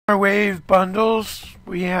Our wave bundles,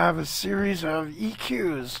 we have a series of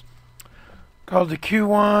EQs called the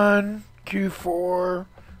Q1, Q4,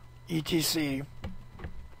 etc.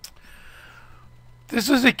 This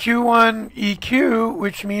is a Q1 EQ,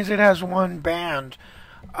 which means it has one band.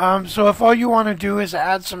 So if all you want to do is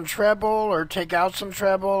add some treble or take out some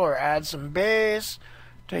treble or add some bass,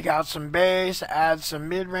 take out some bass, add some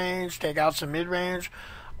mid-range, take out some mid-range,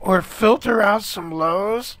 or filter out some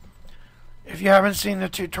lows. If you haven't seen the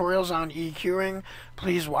tutorials on EQing,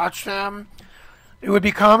 please watch them. It would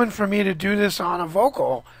be common for me to do this on a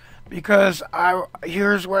vocal because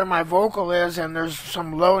here's where my vocal is and there's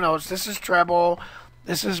some low notes. This is treble,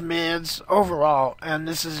 this is mids overall, and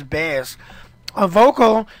this is bass. A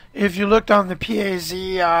vocal, if you looked on the PAZ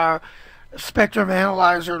spectrum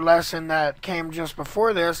analyzer lesson that came just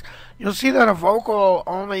before this, you'll see that a vocal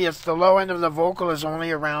only, if the low end of the vocal is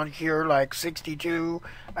only around here, like 62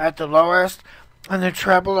 at the lowest, and the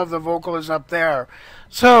treble of the vocal is up there.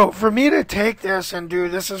 So for me to take this and do,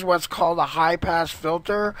 this is what's called a high pass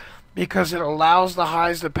filter, because it allows the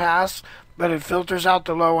highs to pass, but it filters out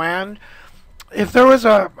the low end. If there was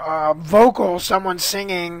a vocal, someone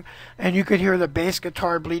singing, and you could hear the bass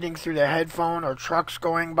guitar bleeding through the headphone, or trucks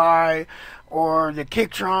going by, or the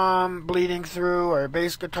kick drum bleeding through, or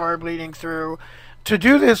bass guitar bleeding through, to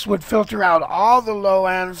do this would filter out all the low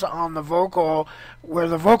ends on the vocal where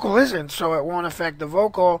the vocal isn't, so it won't affect the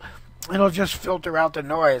vocal. It'll just filter out the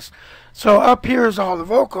noise. So up here is all the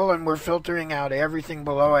vocal, and we're filtering out everything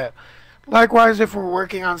below it. Likewise, if we're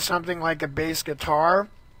working on something like a bass guitar,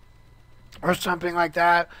 or something like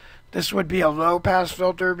that, this would be a low pass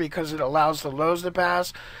filter because it allows the lows to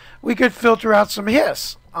pass. We could filter out some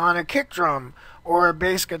hiss on a kick drum or a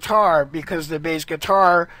bass guitar because the bass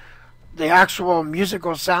guitar, the actual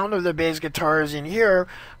musical sound of the bass guitar is in here,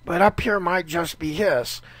 but up here might just be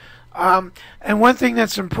hiss. And one thing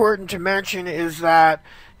that's important to mention is that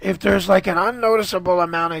if there's like an unnoticeable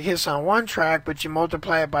amount of hiss on one track, but you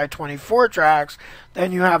multiply it by 24 tracks,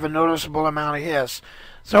 then you have a noticeable amount of hiss.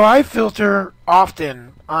 So I filter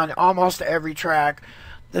often on almost every track.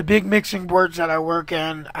 The big mixing boards that I work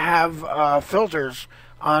in have filters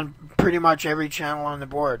on pretty much every channel on the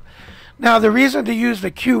board. Now the reason to use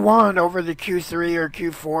the Q1 over the Q3 or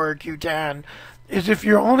Q4 or Q10 is if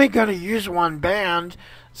you're only going to use one band,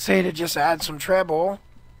 say to just add some treble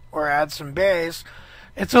or add some bass,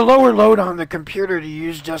 it's a lower load on the computer to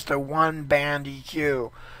use just a one band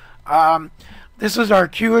EQ. This is our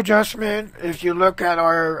Q adjustment. If you look at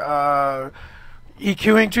our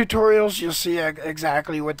EQing tutorials, you'll see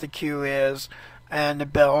exactly what the Q is, and the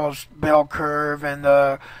bell curve, and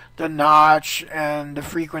the notch, and the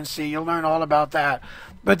frequency. You'll learn all about that.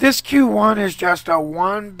 But this Q1 is just a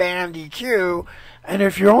one band EQ, and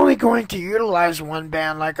if you're only going to utilize one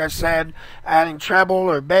band, like I said, adding treble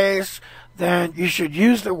or bass, then you should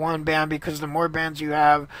use the one band, because the more bands you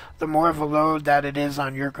have, the more of a load that it is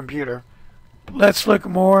on your computer. Let's look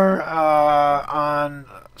more on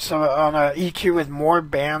a EQ with more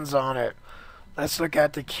bands on it. Let's look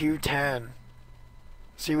at the Q10.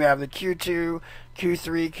 See, we have the Q2,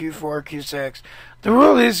 Q3, Q4, Q6. The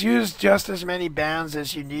rule is use just as many bands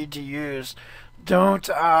as you need to use. Don't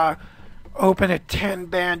open a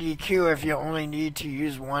 10-band EQ if you only need to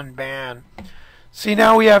use one band. See,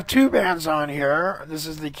 now we have two bands on here. This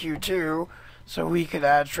is the Q2, so we could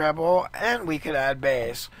add treble and we could add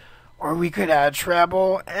bass. Or we could add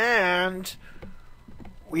treble and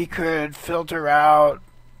we could filter out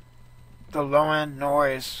the low end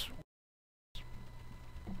noise.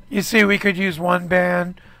 You see, we could use one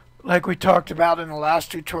band, like we talked about in the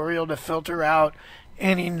last tutorial, to filter out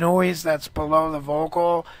any noise that's below the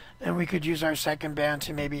vocal, and we could use our second band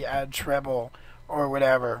to maybe add treble or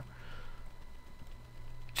whatever.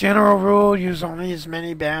 General rule, use only as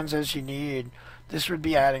many bands as you need. This would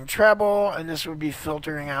be adding treble, and this would be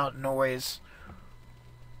filtering out noise.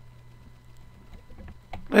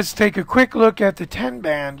 Let's take a quick look at the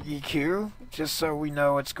 10-band EQ, just so we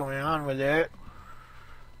know what's going on with it.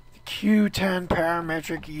 The Q10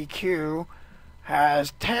 Parametric EQ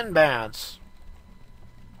has 10 bands,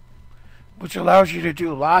 which allows you to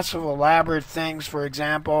do lots of elaborate things. For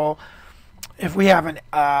example, if we have an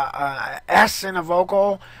S in a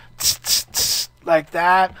vocal, like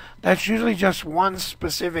that, that's usually just one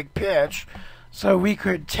specific pitch. So we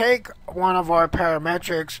could take one of our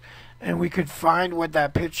parametrics and we could find what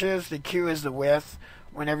that pitch is. The Q is the width.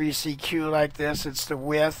 Whenever you see Q like this, it's the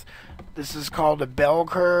width. This is called a bell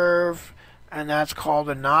curve, and that's called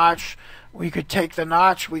a notch. We could take the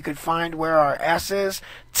notch, we could find where our S is.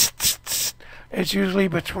 It's usually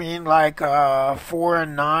between like 4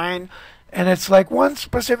 and 9. And it's like one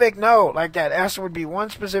specific note, like that S would be one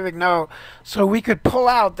specific note. So we could pull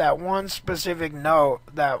out that one specific note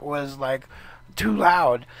that was like too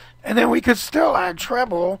loud. And then we could still add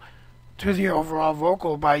treble to the overall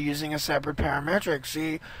vocal by using a separate parametric.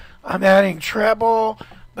 See, I'm adding treble,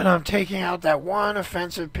 but I'm taking out that one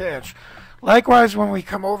offensive pitch. Likewise, when we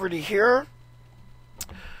come over to here,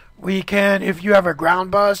 we can, if you have a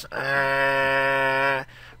ground buzz,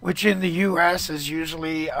 which in the US is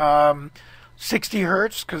usually 60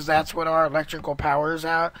 hertz, because that's what our electrical power is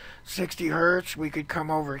at, 60 hertz, we could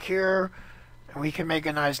come over here, and we can make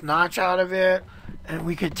a nice notch out of it, and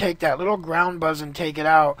we could take that little ground buzz and take it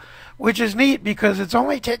out, which is neat because it's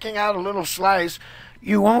only taking out a little slice.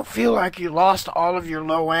 You won't feel like you lost all of your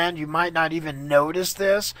low end. You might not even notice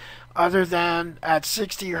this, other than at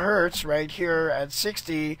 60 hertz, right here at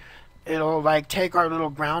 60, it'll like take our little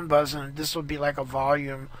ground buzz, and this will be like a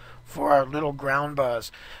volume for our little ground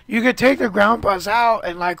buzz. You could take the ground buzz out,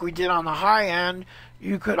 and like we did on the high end,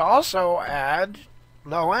 you could also add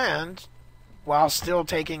low end while still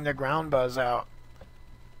taking the ground buzz out.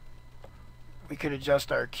 We could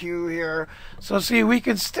adjust our Q here. So see, we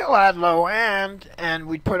can still add low end, and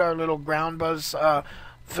we put our little ground buzz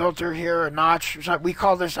filter here, a notch. We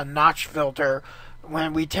call this a notch filter.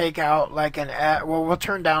 When we take out like an S, well, we'll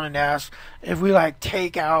turn down an S. If we like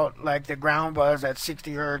take out like the ground buzz at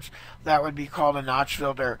 60 hertz, that would be called a notch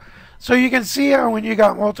filter. So you can see how when you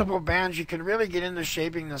got multiple bands, you can really get into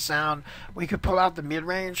shaping the sound. We could pull out the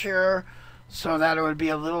mid-range here, so that it would be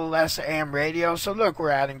a little less AM radio. So look,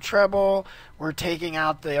 we're adding treble, we're taking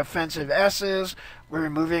out the offensive S's, we're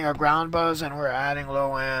removing a ground buzz, and we're adding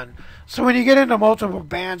low end. So when you get into multiple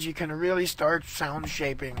bands, you can really start sound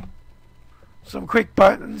shaping. Some quick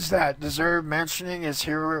buttons that deserve mentioning is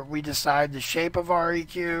here where we decide the shape of our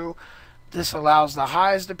EQ. This allows the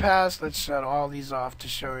highs to pass. Let's shut all these off to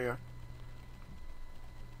show you.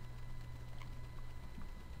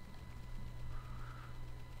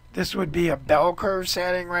 This would be a bell curve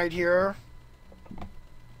setting right here.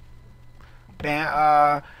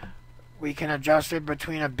 We can adjust it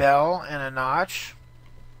between a bell and a notch.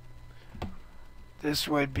 This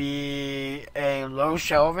would be a low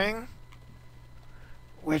shelving,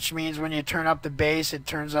 which means when you turn up the bass, it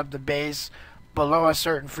turns up the bass below a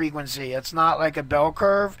certain frequency. It's not like a bell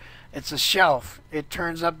curve, it's a shelf. It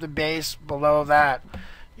turns up the bass below that.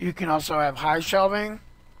 You can also have high shelving,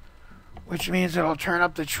 which means it'll turn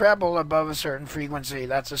up the treble above a certain frequency.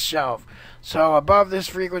 That's a shelf. So above this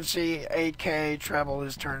frequency, 8K treble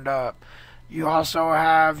is turned up. You also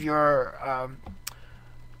have your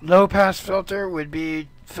low pass filter would be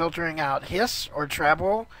filtering out hiss or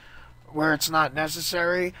treble where it's not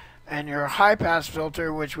necessary, and your high pass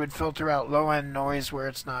filter, which would filter out low end noise where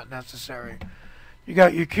it's not necessary. You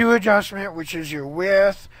got your Q adjustment, which is your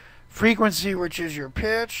width, frequency, which is your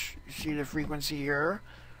pitch. You see the frequency here,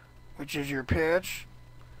 which is your pitch,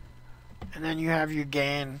 and then you have your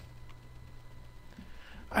gain.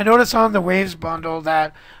 I notice on the Waves bundle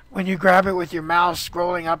that when you grab it with your mouse,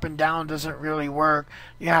 scrolling up and down doesn't really work.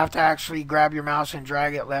 You have to actually grab your mouse and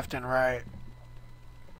drag it left and right.